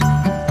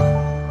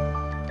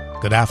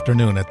Good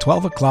afternoon. At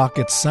 12 o'clock,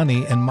 it's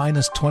sunny and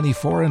minus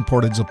 24 in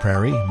Portage la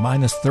Prairie,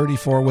 minus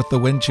 34 with the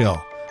wind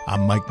chill.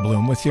 I'm Mike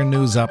Bloom with your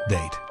news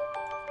update.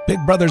 Big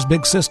Brothers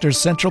Big Sisters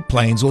Central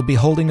Plains will be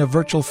holding a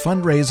virtual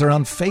fundraiser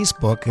on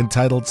Facebook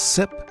entitled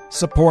SIP,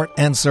 Support,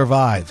 and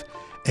Survive.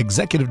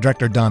 Executive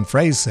Director Don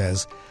Fraze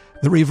says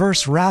the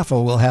reverse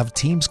raffle will have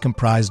teams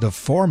comprised of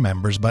 4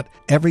 members, but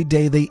every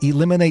day they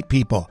eliminate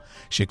people.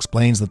 She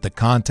explains that the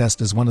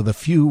contest is one of the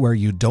few where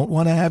you don't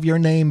want to have your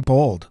name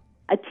pulled.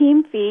 A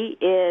team fee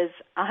is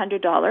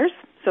 $100,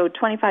 so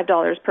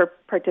 $25 per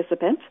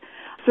participant.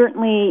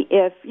 Certainly,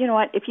 if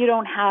you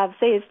don't have,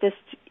 say it's just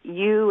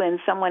you and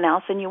someone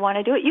else and you want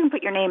to do it, you can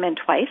put your name in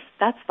twice.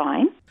 That's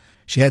fine.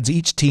 She adds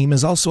each team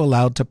is also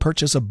allowed to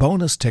purchase a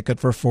bonus ticket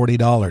for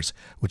 $40,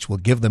 which will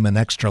give them an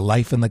extra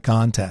life in the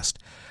contest.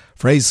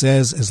 Fraze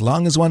says as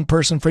long as one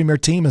person from your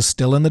team is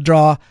still in the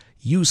draw,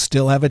 you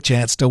still have a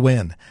chance to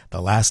win.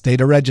 The last day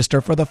to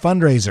register for the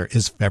fundraiser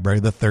is February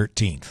the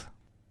 13th.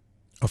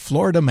 A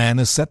Florida man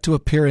is set to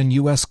appear in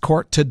U.S.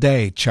 court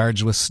today,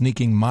 charged with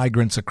sneaking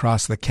migrants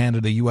across the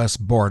Canada-U.S.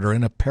 border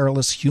in a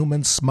perilous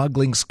human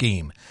smuggling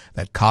scheme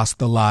that cost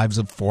the lives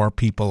of 4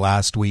 people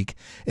last week,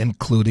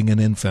 including an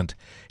infant.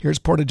 Here's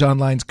Portage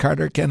Online's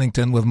Carter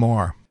Kennington with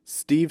more.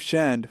 Steve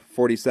Shand,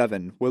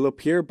 47, will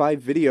appear by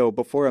video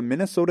before a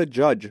Minnesota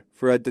judge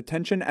for a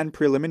detention and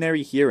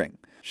preliminary hearing.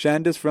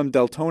 Shand is from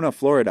Deltona,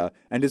 Florida,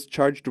 and is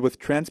charged with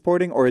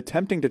transporting or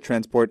attempting to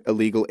transport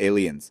illegal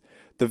aliens.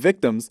 The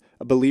victims,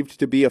 believed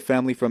to be a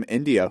family from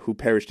India who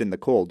perished in the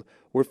cold,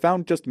 were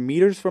found just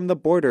meters from the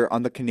border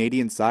on the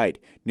Canadian side,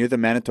 near the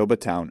Manitoba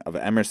town of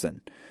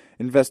Emerson.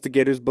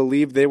 Investigators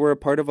believe they were a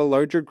part of a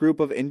larger group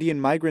of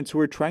Indian migrants who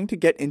were trying to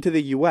get into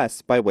the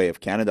U.S. by way of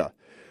Canada.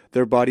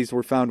 Their bodies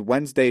were found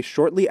Wednesday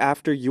shortly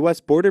after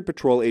U.S. Border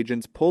Patrol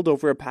agents pulled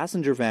over a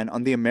passenger van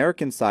on the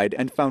American side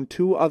and found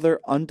 2 other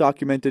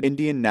undocumented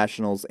Indian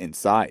nationals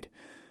inside.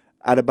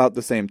 At about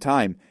the same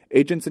time,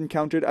 agents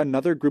encountered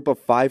another group of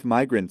 5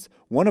 migrants,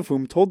 one of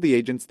whom told the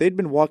agents they'd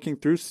been walking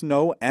through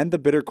snow and the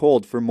bitter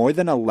cold for more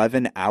than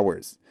 11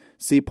 hours.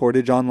 See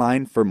Portage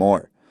Online for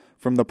more.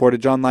 From the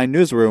Portage Online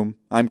newsroom,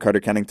 I'm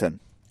Carter Kennington.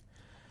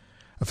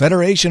 A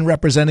federation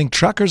representing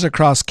truckers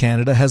across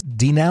Canada has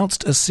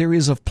denounced a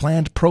series of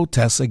planned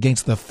protests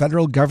against the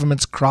federal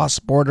government's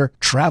cross-border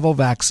travel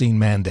vaccine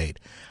mandate,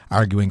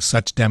 arguing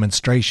such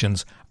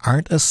demonstrations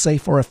aren't a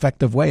safe or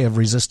effective way of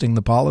resisting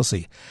the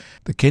policy.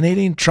 The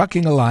Canadian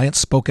Trucking Alliance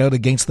spoke out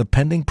against the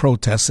pending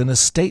protests in a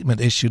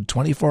statement issued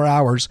 24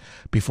 hours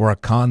before a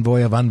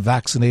convoy of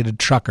unvaccinated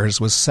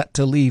truckers was set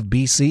to leave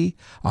BC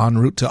en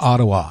route to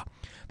Ottawa.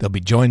 They'll be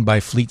joined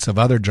by fleets of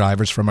other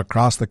drivers from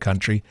across the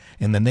country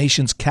in the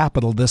nation's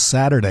capital this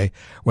Saturday,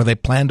 where they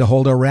plan to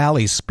hold a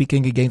rally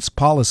speaking against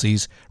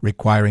policies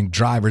requiring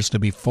drivers to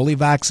be fully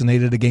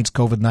vaccinated against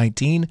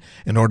COVID-19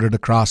 in order to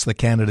cross the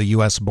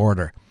Canada-U.S.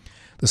 border.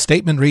 The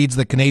statement reads,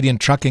 the Canadian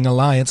Trucking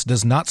Alliance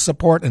does not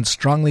support and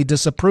strongly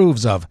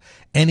disapproves of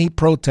any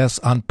protests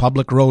on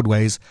public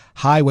roadways,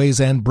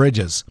 highways, and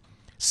bridges.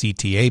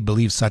 CTA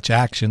believes such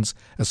actions,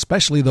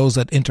 especially those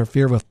that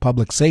interfere with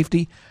public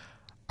safety,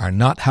 are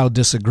not how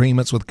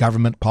disagreements with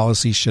government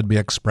policies should be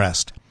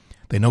expressed.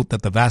 They note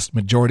that the vast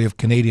majority of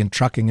Canadian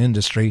trucking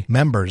industry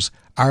members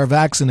are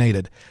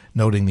vaccinated,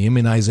 noting the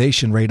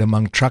immunization rate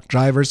among truck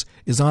drivers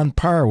is on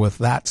par with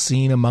that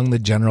seen among the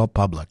general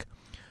public.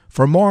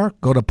 For more,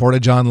 go to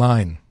Portage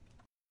Online.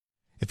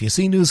 If you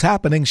see news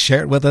happening,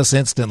 share it with us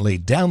instantly.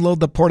 Download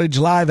the Portage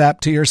Live app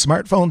to your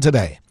smartphone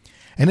today.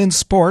 And in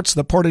sports,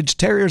 the Portage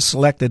Terriers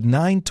selected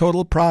 9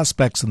 total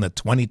prospects in the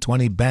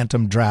 2020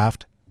 Bantam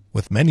Draft,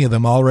 with many of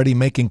them already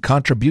making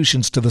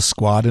contributions to the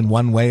squad in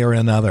one way or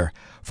another.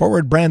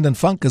 Forward Brandon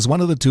Funk is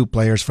one of the 2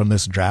 players from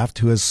this draft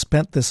who has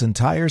spent this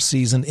entire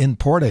season in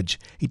Portage.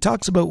 He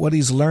talks about what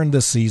he's learned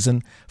this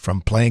season from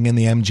playing in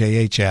the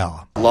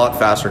MJHL. A lot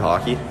faster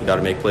hockey. You got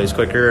to make plays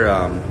quicker.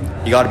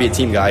 You got to be a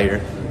team guy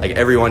here. Like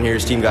everyone here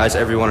is team guys.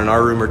 Everyone in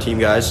our room are team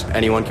guys.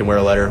 Anyone can wear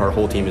a letter. Our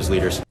whole team is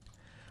leaders.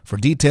 For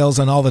details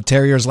on all the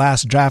Terriers'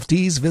 last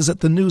draftees, visit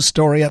the news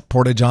story at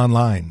Portage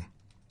Online.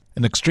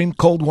 An extreme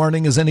cold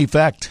warning is in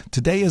effect.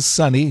 Today is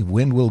sunny.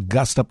 Wind will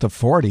gust up to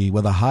 40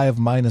 with a high of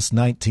minus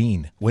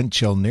 19. Wind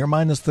chill near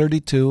minus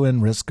 32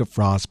 and risk of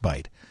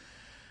frostbite.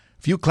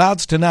 Few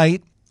clouds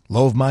tonight.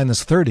 Low of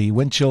minus 30.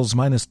 Wind chills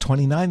minus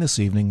 29 this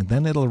evening.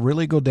 Then it'll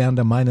really go down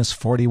to minus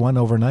 41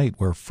 overnight,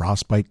 where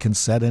frostbite can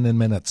set in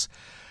minutes.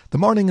 The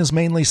morning is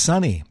mainly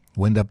sunny.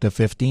 Wind up to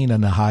 15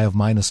 and a high of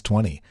minus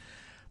 20.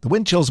 The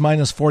wind chills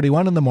minus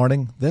 41 in the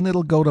morning. Then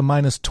it'll go to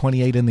minus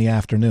 28 in the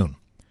afternoon.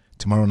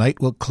 Tomorrow night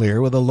will clear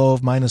with a low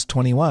of minus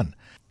 21.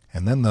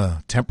 And then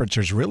the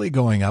temperature's really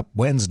going up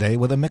Wednesday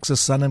with a mix of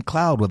sun and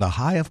cloud with a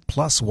high of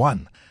plus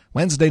 1.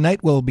 Wednesday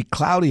night will be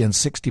cloudy and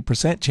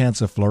 60%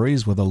 chance of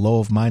flurries with a low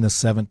of minus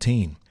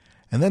 17.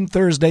 And then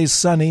Thursday's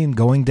sunny and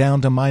going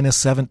down to minus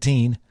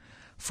 17.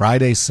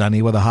 Friday's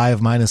sunny with a high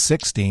of minus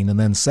 16. And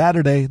then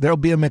Saturday there'll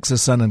be a mix of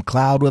sun and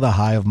cloud with a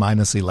high of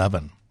minus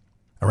 11.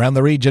 Around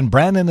the region,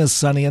 Brandon is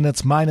sunny and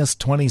it's minus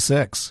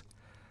 26.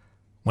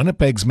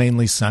 Winnipeg's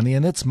mainly sunny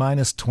and it's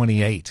minus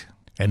 28.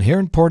 And here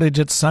in Portage,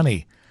 it's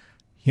sunny.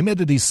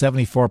 Humidity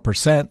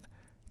 74%.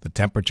 The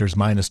temperature's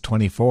minus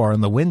 24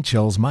 and the wind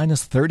chill's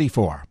minus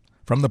 34.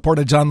 From the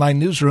Portage Online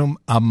Newsroom,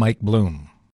 I'm Mike Bloom.